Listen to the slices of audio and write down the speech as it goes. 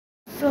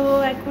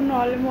এখন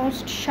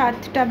অলমোস্ট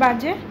 7টা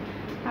বাজে,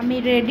 আমি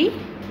রেডি।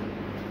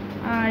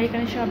 আর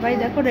এখানে সবাই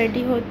দেখো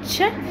রেডি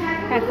হচ্ছে।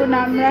 এখন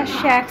আমরা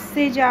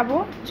শ্যাক্সে যাব।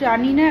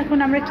 জানি না এখন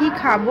আমরা কি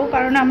খাবো,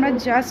 কারণ আমরা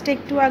জাস্ট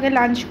একটু আগে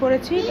লাঞ্চ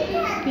করেছি।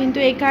 কিন্তু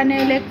এখানে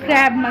এলে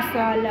ক্র্যাব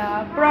মশালা,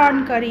 প্রন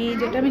কারি,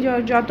 যেটা আমি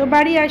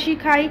যতবারই আসি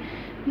খাই,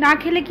 না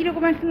খেলে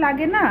কীরকম একটা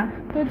লাগে না।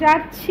 তো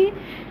যাচ্ছি,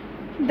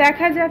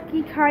 দেখা যাক কি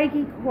খাই,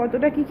 কি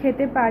কতটা কি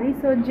খেতে পারি।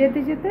 সো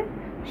যেতে যেতে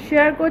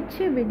শেয়ার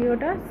করছি,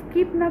 ভিডিওটা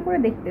স্কিপ না করে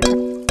দেখতে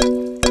থাকুন।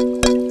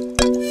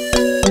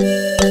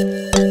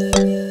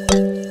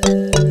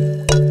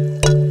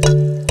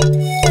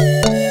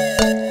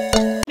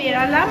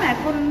 বেরালাম,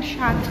 এখন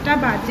 7টা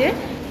বাজে।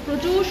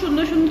 প্রচুর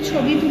সুন্দর সুন্দর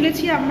ছবি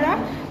তুলেছি আমরা,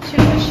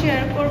 সেগুলো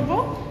শেয়ার করব।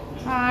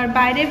 আর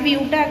বাইরের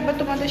ভিউটা একবার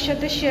তোমাদের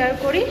সাথে শেয়ার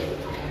করি।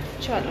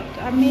 চলো,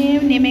 আমি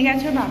নেমে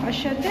গেছি বাবার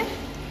সাথে।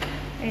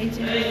 এই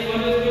যে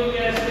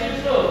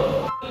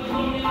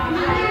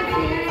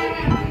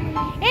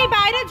এই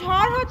বাইরে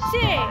ঝড়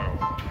হচ্ছে,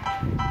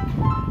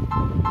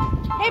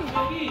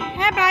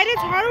 হ্যাঁ বাইরে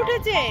ঝড়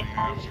উঠেছে।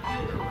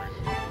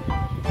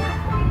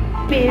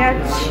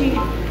 বেরাচ্ছি,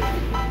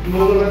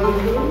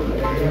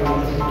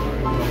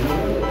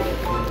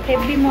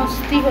 হেভি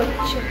মস্তি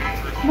হচ্ছে,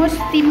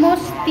 মস্তি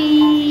মস্তি,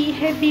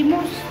 হেভি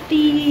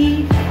মস্তি।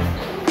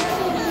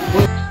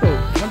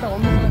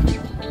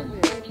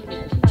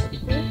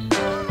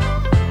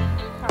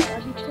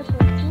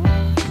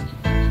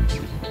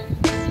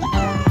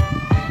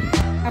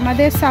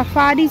 আমাদের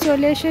সাফারি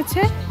চলে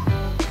এসেছে।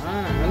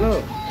 হ্যাঁ হ্যালো,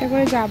 এটা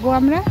করে যাবো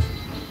আমরা।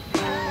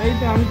 এই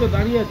তো আমি তো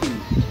দাঁড়িয়ে আছি।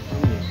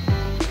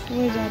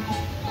 যাব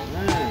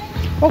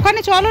ওখানে,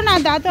 চলো না,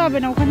 দাঁড়াতে হবে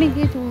না, ওখানে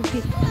গিয়ে তুই উঠি।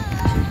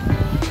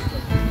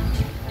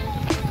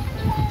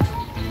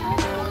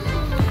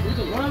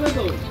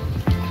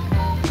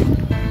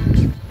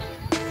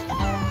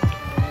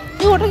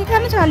 তুই ওটাকে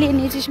কেন চালিয়ে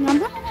নিয়েছিস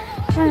মামা?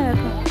 হ্যাঁ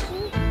দেখো,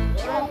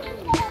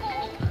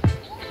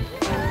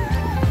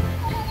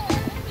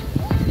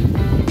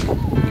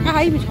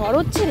 হাই ঝড়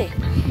হচ্ছে রে,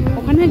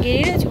 ওখানে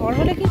গেলে ঝড়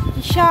হলে কি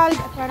বিশাল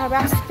ব্যাপার হবে।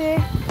 আসতে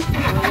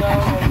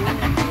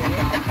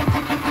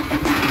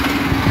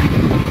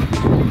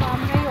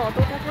আমরা এই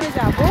অটোটা করে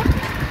যাবো।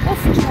 ও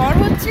ঝড়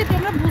হচ্ছে,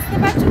 তোমরা বুঝতে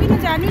পারছো কিনা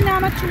জানি না,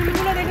 আমার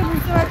চুলগুলো দেখে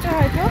বুঝতে পারছো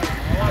হয়তো।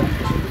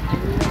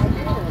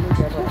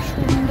 খুব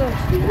সুন্দর।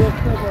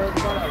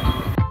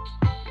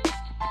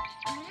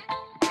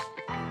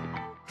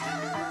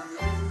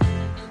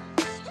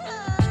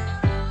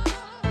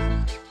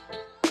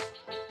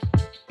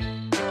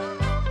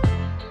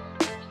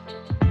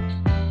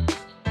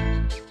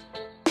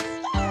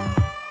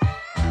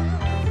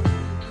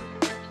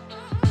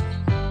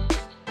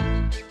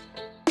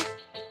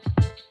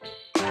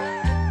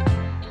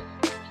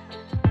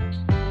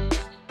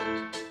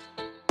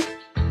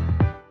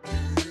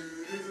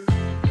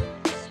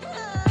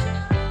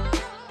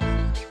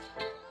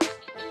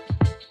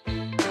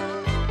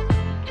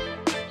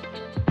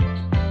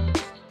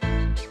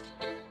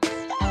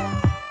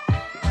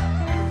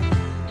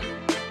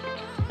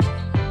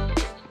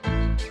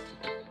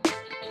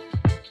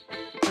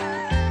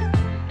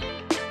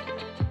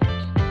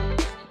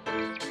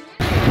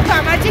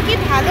 আমার যে কি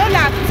ভালো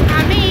লাগছে,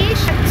 আমি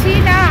সাচ্ছি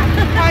না,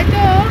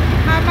 হয়তো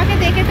আমাকে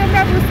দেখে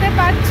তোমরা বুঝতে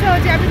পারছো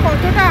যে আমি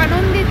কতটা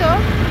আনন্দিত।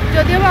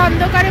 যদিও বা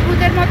অন্ধকারে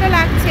ভূতের মতো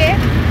লাগছে,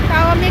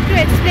 তাও আমি একটু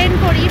এক্সপ্লেন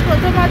করি।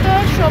 প্রথমত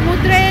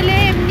সমুদ্রে এলে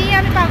এমনি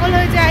আমি পাগল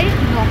হয়ে যাই।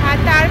 আর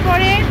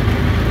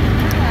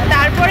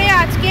তারপরে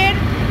আজকের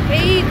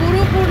এই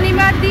গুরু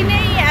পূর্ণিমার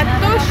দিনেই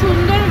এত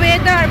সুন্দর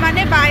ওয়েদার,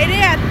 মানে বাইরে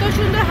এত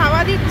সুন্দর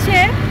হাওয়া দিচ্ছে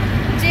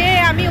যে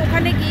আমি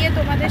ওখানে গিয়ে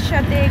তোমাদের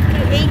সাথে একটু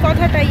এই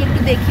কথাটাই একটু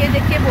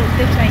দেখিয়ে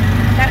বলতে চাই।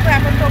 দেখো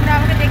এখন তোমরা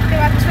আমাকে দেখতে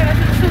পাচ্ছ না,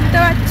 শুধু শুনতে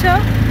পাচ্ছ।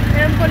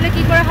 এরকম করলে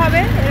কি করে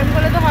হবে? এরকম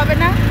করলে তো হবে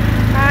না।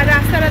 আর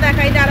রাস্তাটা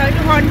দেখাই, দাঁড়াও,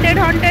 একটু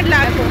হন্টেড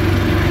লাগবো,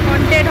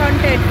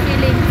 হন্টেড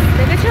ফিলিংস,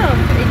 দেখেছো?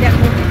 এই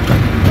দেখো,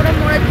 পুরো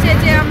মনে হচ্ছে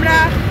যে আমরা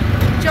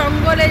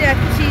জঙ্গলে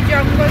যাচ্ছি,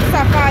 জঙ্গল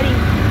সাফারি।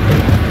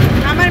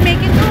 আমার মেয়ে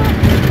কিন্তু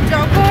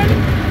যখন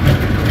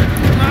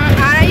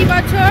 2.5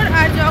 বছর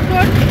আর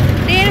যখন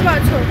 1.5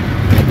 বছর,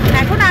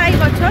 এখন 2.5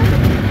 বছর,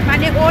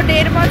 মানে ও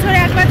 1.5 বছর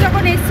একবার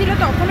যখন এসেছিল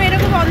তখনও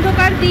এরকম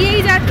অন্ধকার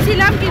দিয়েই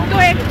যাচ্ছিলাম, কিন্তু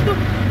একটু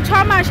 6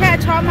 মাস, হ্যাঁ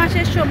 6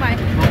 মাসের সময়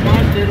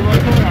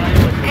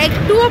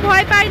একটুও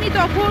ভয় পাইনি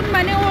তখন।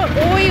 মানে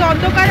ওই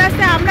অন্ধকার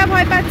আসতে আমরা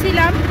ভয়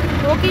পাচ্ছিলাম,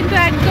 ও কিন্তু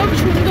একদম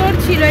সুন্দর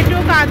ছিল, একটু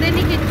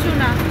কাঁদেনি, কিচ্ছু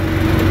না।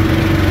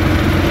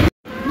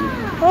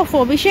 ও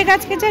অভিষেক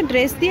আজকে যা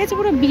ড্রেস দিয়েছে,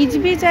 পুরো বীজ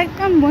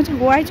একদম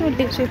গোয়ায়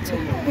চলে এসেছে।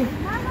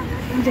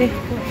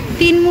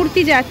 3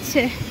 মূর্তি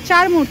যাচ্ছে,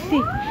 4 মূর্তি।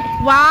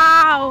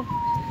 ওয়াও,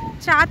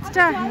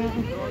 চাঁদটা,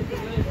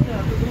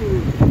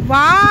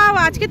 ওয়াও,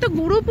 আজকে তো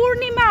গুরু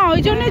পূর্ণিমা,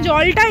 ওই জন্য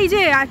জলটাই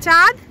যে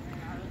চাঁদ,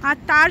 আর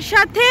তার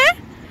সাথে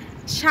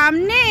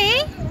সামনেই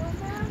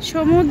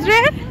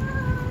সমুদ্রের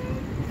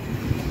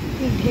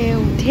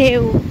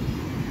ঢেউ।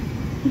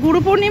 গুরু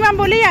পূর্ণিমা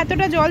বলেই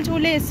এতটা জল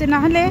চলে এসছে, না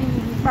হলে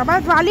বাবা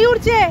বালি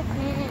উঠছে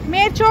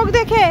মেয়ের চোখ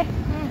দেখে।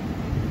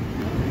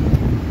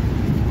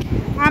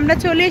 আমরা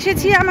চলে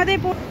এসেছি আমাদের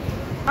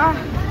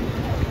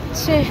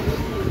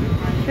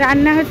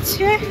রান্না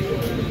হচ্ছে।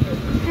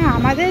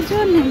 আমাদের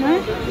জন্য না,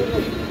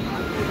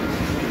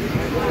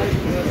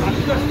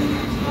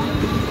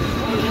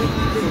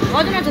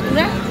 কজন আছে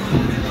তোরা?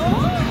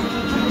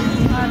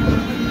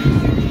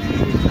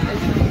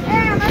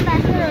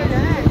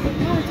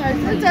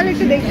 চল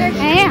একটু দেখে।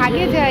 হ্যাঁ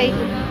আগে যাই।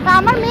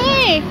 আমার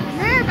মেয়ে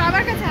হ্যাঁ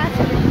বাবার কাছে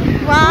আছে।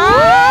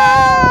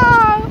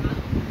 ওয়াও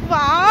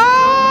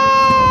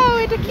ওয়াও,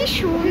 এটা কি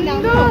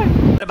সুন্দর।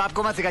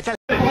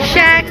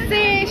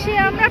 শ্যাক্সে এসে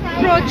আমরা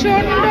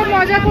প্রচন্ড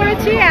মজা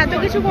করেছি, এত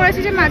কিছু করেছি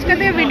যে মাঝখান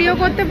থেকে ভিডিও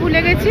করতে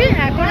ভুলে গেছি।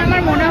 এখন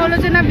আমার মনে হলো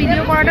যে না,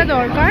 ভিডিও করাটা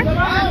দরকার।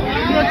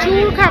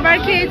 প্রচুর খাবার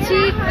খেয়েছি,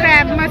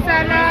 ক্র্যাব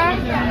মশালা,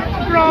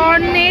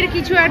 প্রনের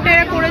কিছু একটা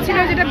করেছিল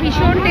যেটা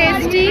ভীষণ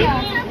টেস্টি,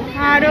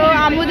 আরও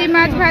আমুদি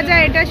মাছ ভাজা,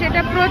 এটা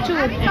সেটা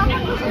প্রচুর।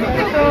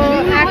 তো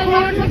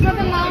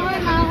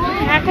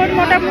এখন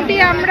মোটামুটি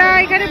আমরা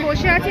এখানে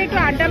বসে আছি, একটু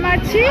আড্ডা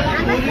মারছি।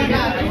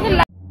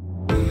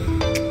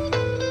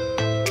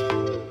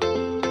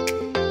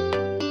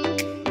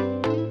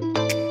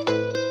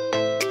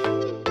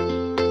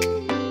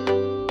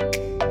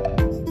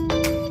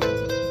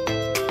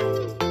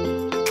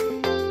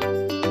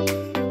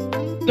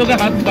 তোকে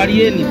হাত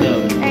বাড়িয়ে নিতে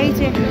হবে। এই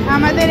যে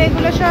আমাদের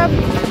এগুলো সব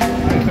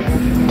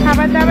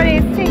খাবার দাবার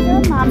এসছে।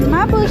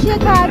 মাম্মা বসে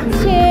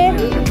খাচ্ছে,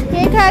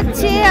 কে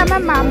খাচ্ছে?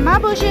 আমার মাম্মা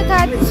বসে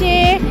খাচ্ছে।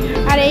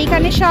 আর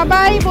এইখানে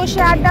সবাই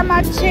বসে আড্ডা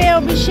মারছে।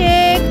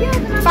 অভিষেক,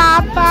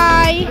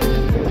 পাপাই,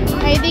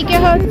 এইদিকে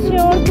হচ্ছে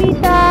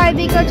অর্পিতা,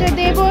 এদিকে হচ্ছে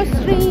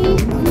দেবশ্রী,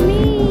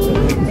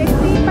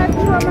 দেখতেই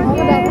পাচ্ছ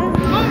আমাকে।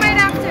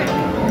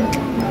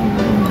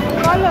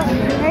 বলো,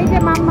 এই যে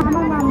মাম্মা,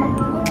 আমার মাম্মা।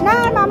 না,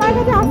 মামার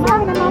কাছে আসতে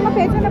হবে না, মামা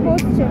পেছনে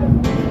বসছে।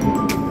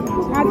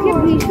 আজকে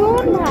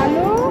ভীষণ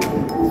ভালো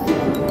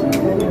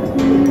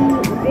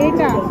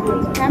এটা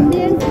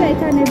অ্যাম্বিয়েন্সটা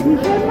এখানে,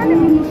 ভীষণ মানে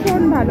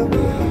ভীষণ ভালো।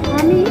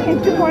 আমি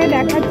একটু পরে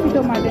দেখাচ্ছি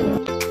তোমাদের।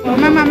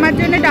 আমার মামার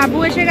জন্য ডাবু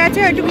এসে গেছে,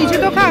 একটু কিছু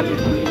তো খাক।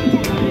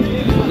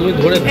 তুমি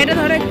ধরে এটা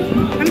ধরো একটু,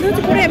 আমি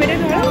ধরছি পরে যাবে, এটা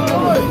ধরো।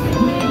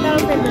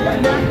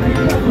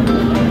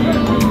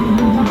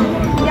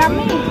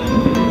 ইয়াম্মি,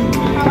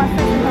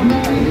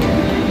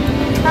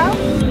 খাও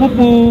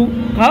পুপু,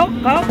 খাও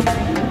খাও,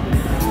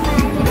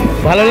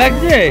 ভালো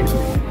লাগছে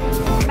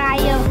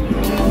বায়ো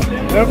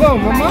এরকম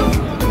মামা?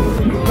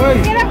 ওই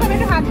এরকম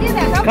একটু হাত দিয়ে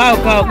দেখাও। খাও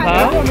খাও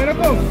খাও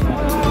এরকম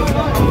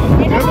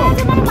এটা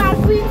হচ্ছে মানে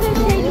মার্কুইজের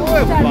সেই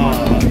লুকটা।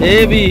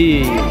 AB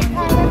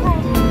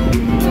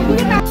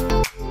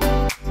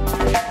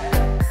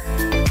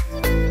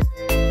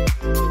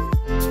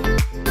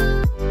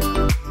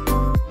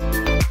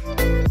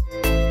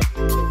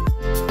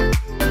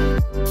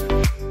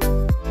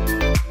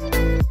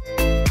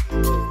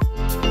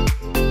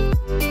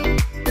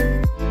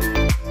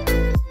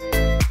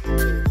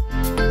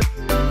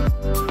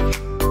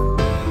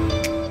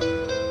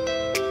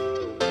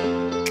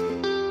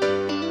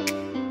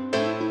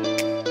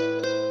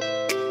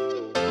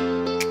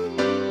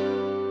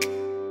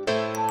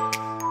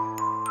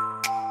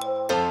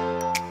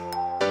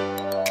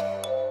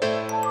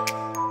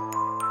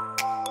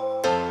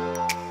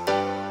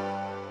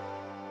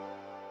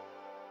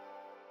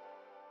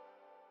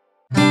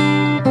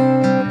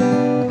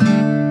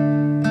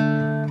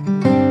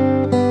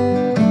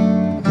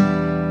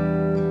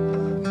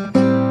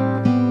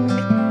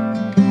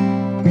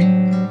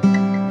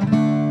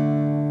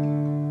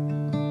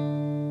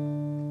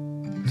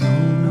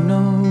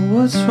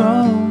what's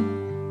wrong,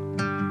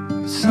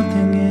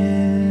 something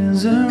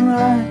isn't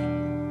right,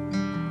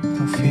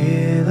 I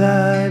feel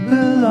I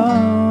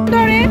belong.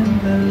 ধরে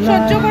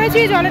সহ্য করেছি,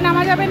 জলে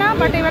নামা যাবে না,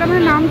 বাট এবার আমরা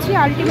নামছি।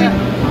 আলটিমেট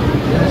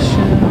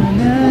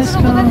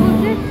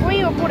ওই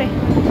ওপরে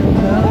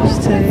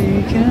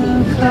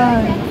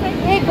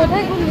এই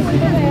কোথায়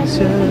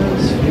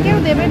কেউ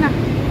দেবে না,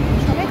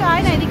 এদিকে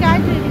আয় না, এদিকে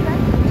আয়, এদিকে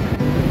আয়।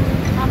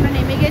 আমরা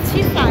নেমে গেছি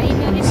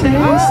ফাইনালি।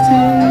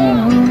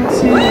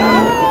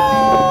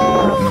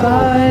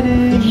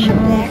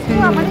 দেখো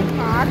আমাদের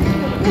কাজ,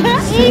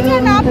 এই যে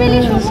না পেলে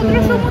সমুদ্র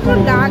সমুদ্র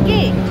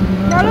লাগে,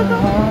 বলো তো,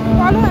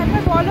 বলো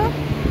একবার বলো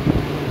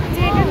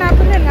যে এটা না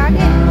পেলে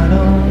লাগে।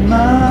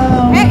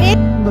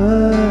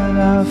 But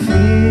I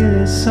feel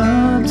it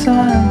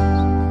sometimes,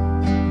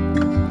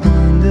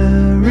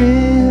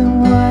 wondering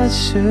what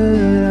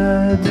should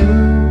I do,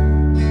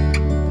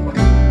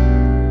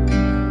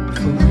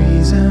 for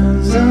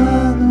reasons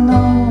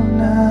unknown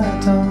I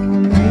don't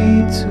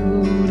need to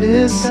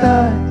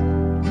decide.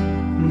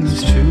 It's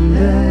true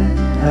that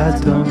I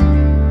don't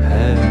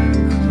have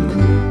a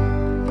clue.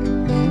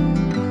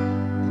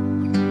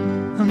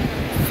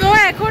 তো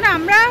এখন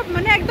আমরা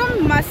মানে একদম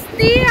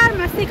মাস্তি, আর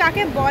মাস্তি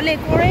কাকে বলে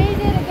করেই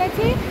যে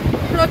রেখেছি।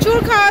 প্রচুর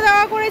খাওয়া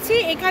দাওয়া করেছি,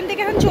 এখান থেকে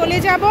এখন চলে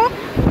যাব,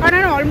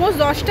 কারণ অলমোস্ট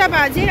 10টা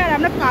বাজে। আর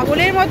আমরা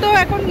পাগলের মতো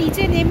এখন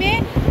নিচে নেমে,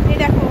 এই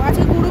দেখো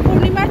আজকে গুরু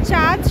পূর্ণিমার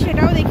চাঁদ,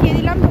 সেটাও দেখিয়ে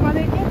দিলাম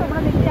তোমাদেরকে, তোমরা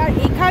দেখতে। আর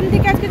এখান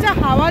থেকে আজকে যা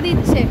হাওয়া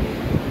দিচ্ছে,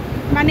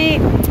 মানে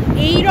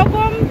এই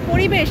রকম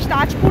পরিবেশ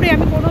তাজপুরে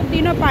আমি কোনো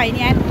দিনও পাইনি।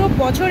 এত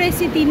বছর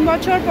এসেছি, 3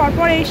 বছর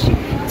পর এসেছি,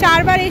 4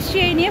 বার এসেছি,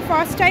 এই নিয়ে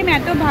ফার্স্ট টাইম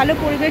এত ভালো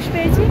পরিবেশ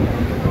পেয়েছি।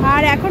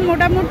 আর এখন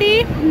মোটামুটি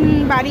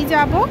বাড়ি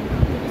যাব।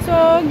 সো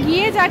সো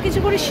গিয়ে যা কিছু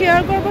করে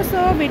শেয়ার করবো, সো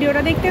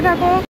ভিডিওটা দেখতে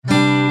থাকো।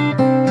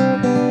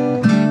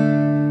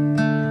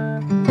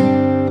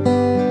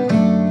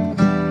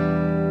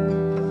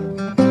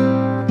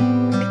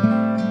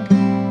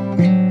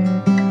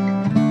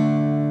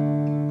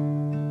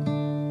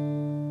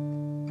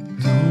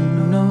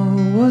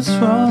 What's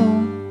wrong?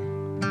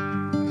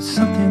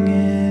 Something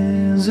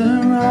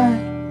isn't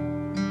right.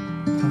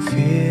 I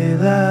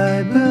feel I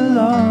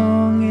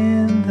belong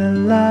in the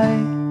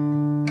light.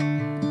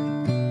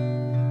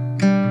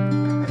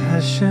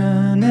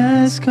 Passion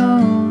has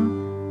gone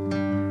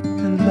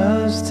and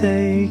love's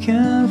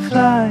taken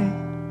flight.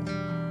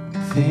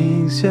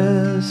 Things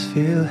just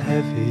feel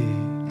heavy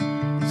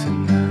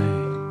tonight.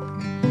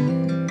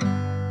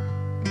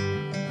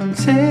 I'm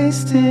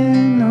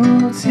tasting no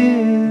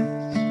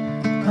tears,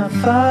 I'm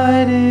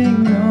fighting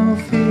no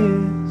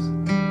fears,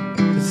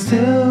 but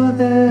still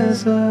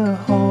there's a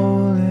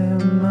hole in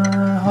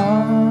my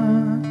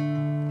heart.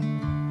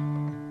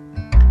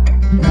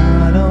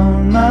 Not on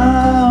my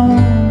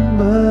own,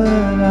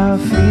 but I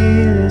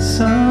feel it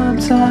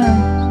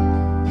sometimes,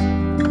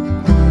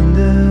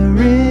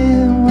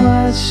 wondering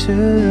what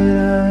should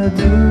I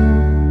do.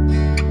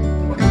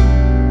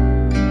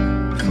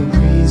 For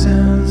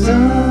reasons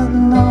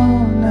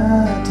unknown,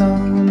 I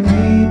don't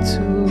need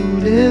to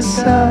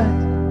decide.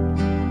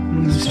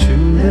 It's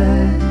true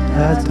that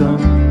I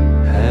don't